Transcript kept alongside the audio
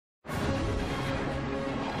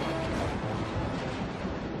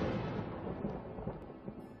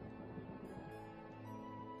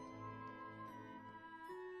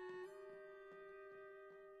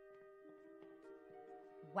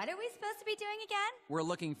What are we supposed to be doing again? We're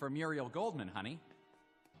looking for Muriel Goldman, honey.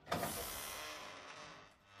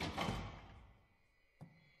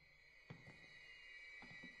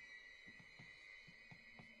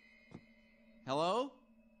 Hello?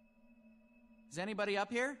 Is anybody up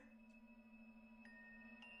here?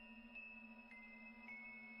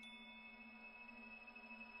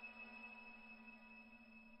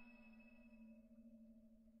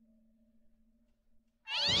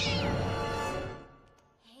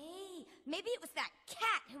 Maybe it was that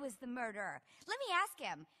cat who was the murderer. Let me ask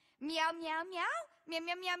him. Meow, meow, meow? Meow,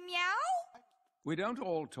 meow, meow, meow? We don't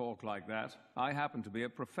all talk like that. I happen to be a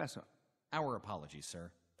professor. Our apologies,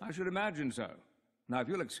 sir. I should imagine so. Now, if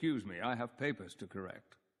you'll excuse me, I have papers to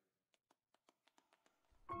correct.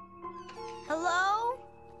 Hello?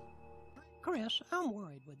 Chris, I'm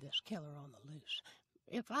worried with this killer on the loose.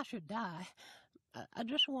 If I should die, I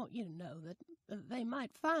just want you to know that they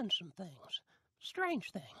might find some things.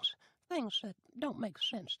 Strange things. Things that don't make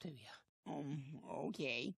sense to you.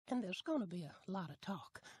 Okay. And there's going to be a lot of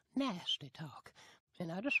talk. Nasty talk.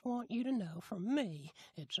 And I just want you to know, from me,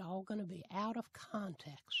 it's all going to be out of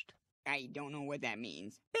context. I don't know what that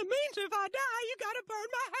means. It means if I die, you gotta burn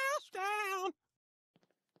my house down!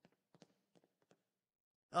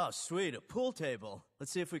 Oh, sweet, a pool table.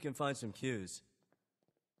 Let's see if we can find some cues.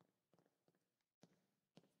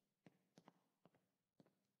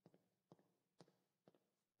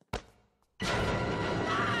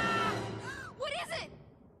 What is it?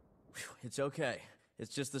 It's okay.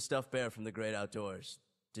 It's just the stuffed bear from the Great Outdoors.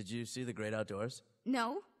 Did you see the Great Outdoors?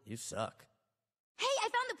 No. You suck. Hey, I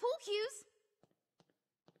found the pool cues.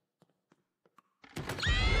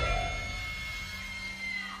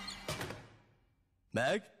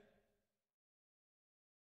 Meg?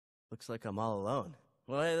 Looks like I'm all alone.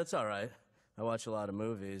 Well, hey, that's all right. I watch a lot of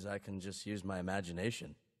movies. I can just use my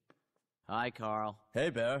imagination. Hi, Carl. Hey,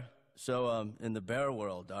 Bear. So, in the bear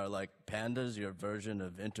world, are, like, pandas your version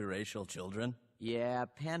of interracial children? Yeah,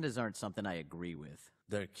 pandas aren't something I agree with.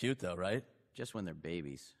 They're cute, though, right? Just when they're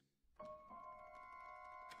babies.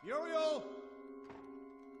 Muriel!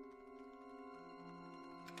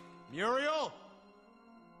 Muriel!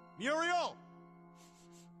 Muriel!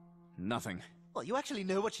 Nothing. Well, you actually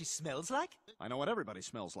know what she smells like? I know what everybody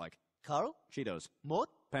smells like. Carl? Cheetos. Mort?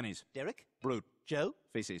 Pennies. Derek? Brute. Joe?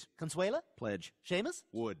 Feces. Consuela? Pledge. Seamus?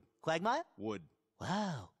 Wood. Quagmire? Wood.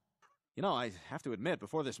 Wow. You know, I have to admit,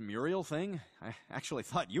 before this Muriel thing, I actually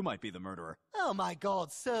thought you might be the murderer. Oh my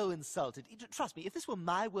God, so insulted. Trust me, if this were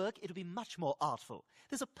my work, it would be much more artful.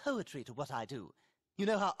 There's a poetry to what I do. You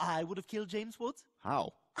know how I would have killed James Woods?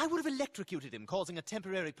 How? I would have electrocuted him, causing a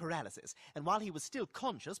temporary paralysis. And while he was still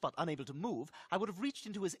conscious but unable to move, I would have reached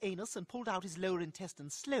into his anus and pulled out his lower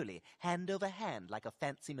intestine slowly, hand over hand, like a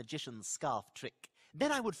fancy magician's scarf trick.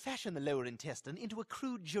 Then I would fashion the lower intestine into a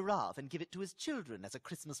crude giraffe and give it to his children as a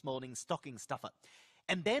Christmas morning stocking stuffer.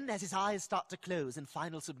 And then, as his eyes start to close in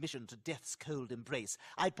final submission to death's cold embrace,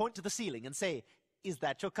 I'd point to the ceiling and say, "Is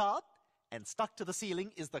that your card?" And stuck to the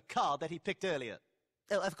ceiling is the card that he picked earlier.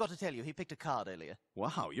 Oh, I forgot to tell you, he picked a card earlier.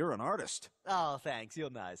 Wow, you're an artist. Oh, thanks. You're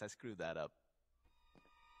nice. I screwed that up.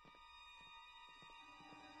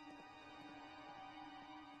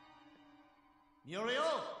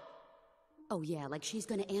 Muriel? Oh, yeah, like she's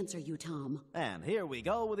gonna answer you, Tom. And here we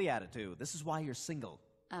go with the attitude. This is why you're single.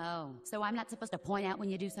 Oh, so I'm not supposed to point out when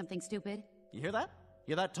you do something stupid? You hear that?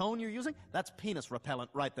 Hear that tone you're using? That's penis repellent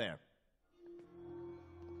right there.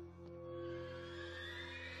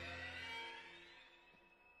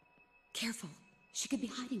 Careful. She could be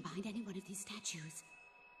hiding behind any one of these statues.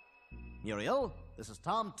 Muriel, this is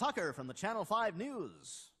Tom Tucker from the Channel 5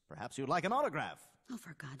 News. Perhaps you'd like an autograph. Oh,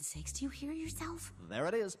 for God's sakes, do you hear yourself? There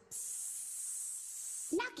it is.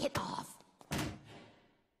 Knock it off!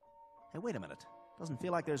 Hey, wait a minute. Doesn't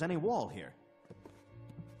feel like there's any wall here.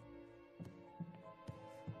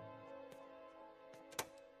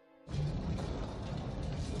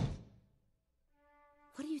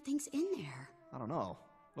 What do you think's in there? I don't know.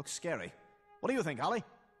 Looks scary. What do you think, Ollie?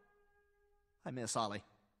 I miss Ollie.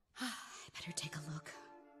 I better take a look.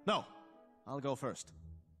 No, I'll go first.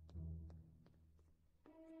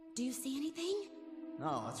 Do you see anything?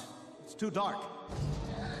 No, it's too dark.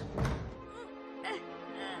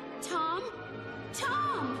 Tom?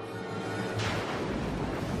 Tom!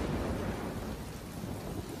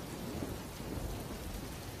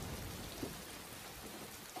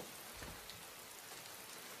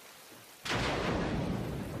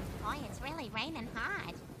 Boy, it's really raining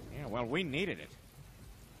hard. Yeah, well, we needed it.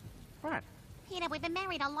 What? Peter, we've been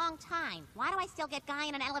married a long time. Why do I still get guy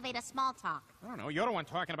in an elevator small talk? I don't know, you're the one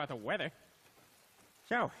talking about the weather.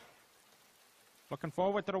 So, looking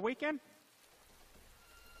forward to the weekend?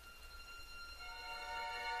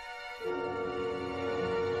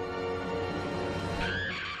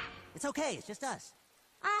 It's okay, it's just us.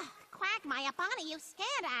 Quagmire, Bonnie, you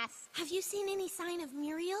scared us. Have you seen any sign of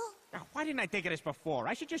Muriel? Now, why didn't I think of this before?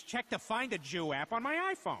 I should just check the Find a Jew app on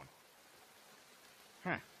my iPhone.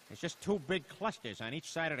 Huh. There's just 2 big clusters on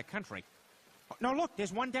each side of the country. Oh, no, look,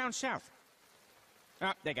 there's one down south.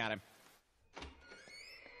 Oh, they got him.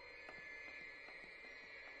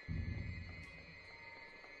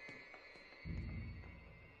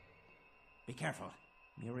 Be careful.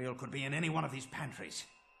 Muriel could be in any one of these pantries.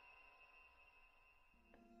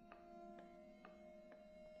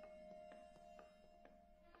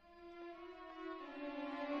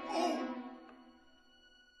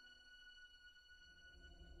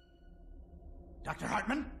 Dr.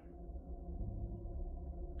 Hartman?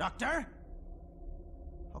 Doctor?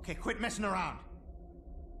 Okay, quit messing around.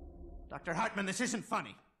 Dr. Hartman, this isn't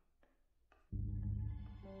funny.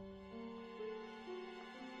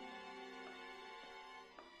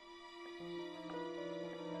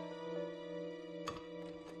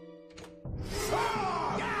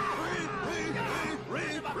 You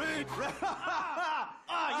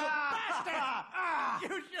bastard!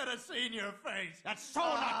 You should have seen your face. That's so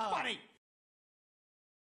not funny.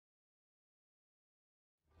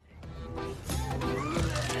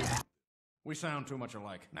 We sound too much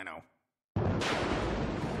alike. I know.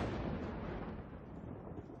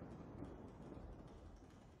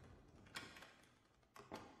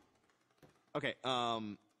 Okay,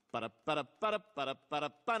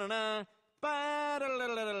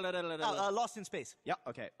 Lost in Space. Yeah,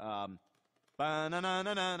 okay,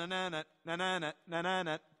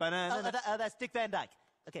 That's Dick Van Dyke.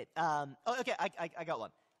 Okay, okay, I got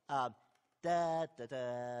one. Da da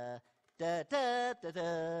da da da da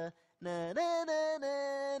da. Na, na, na,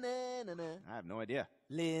 na, na, na, na. I have no idea.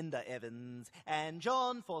 Linda Evans and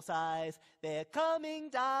John Forsyth, they're coming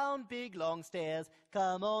down big long stairs.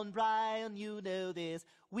 Come on, Brian, you know this.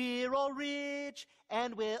 We're all rich,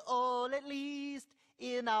 and we're all at least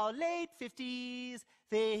in our late 50s.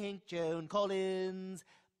 Think Joan Collins.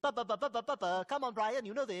 Ba-ba-ba-ba-ba-ba. Come on, Brian,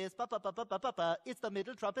 you know this. Ba-ba-ba-ba-ba-ba. It's the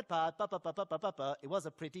middle trumpet part. Ba-ba-ba-ba-ba-ba. It was a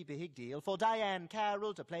pretty big deal for Diane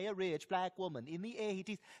Carroll to play a rich black woman in the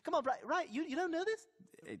 80s. Come on, Brian. Right, you don't know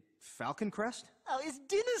this? Falcon Crest? Oh, it's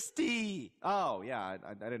Dynasty. Oh, yeah,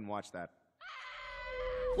 I didn't watch that.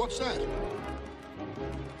 What's that?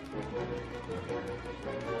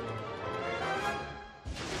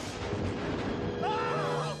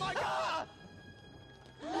 Oh, my God!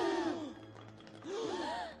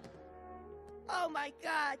 Oh my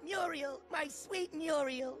God, Muriel, my sweet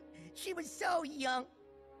Muriel. She was so young.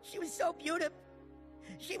 She was so beautiful.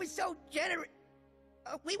 She was so generous.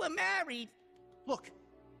 We were married. Look,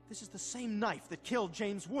 this is the same knife that killed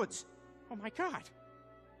James Woods. Oh my God.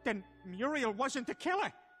 Then Muriel wasn't the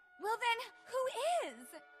killer. Well then, who is?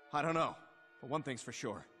 I don't know, but one thing's for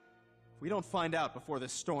sure. If we don't find out before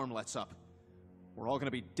this storm lets up, we're all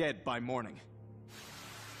gonna be dead by morning.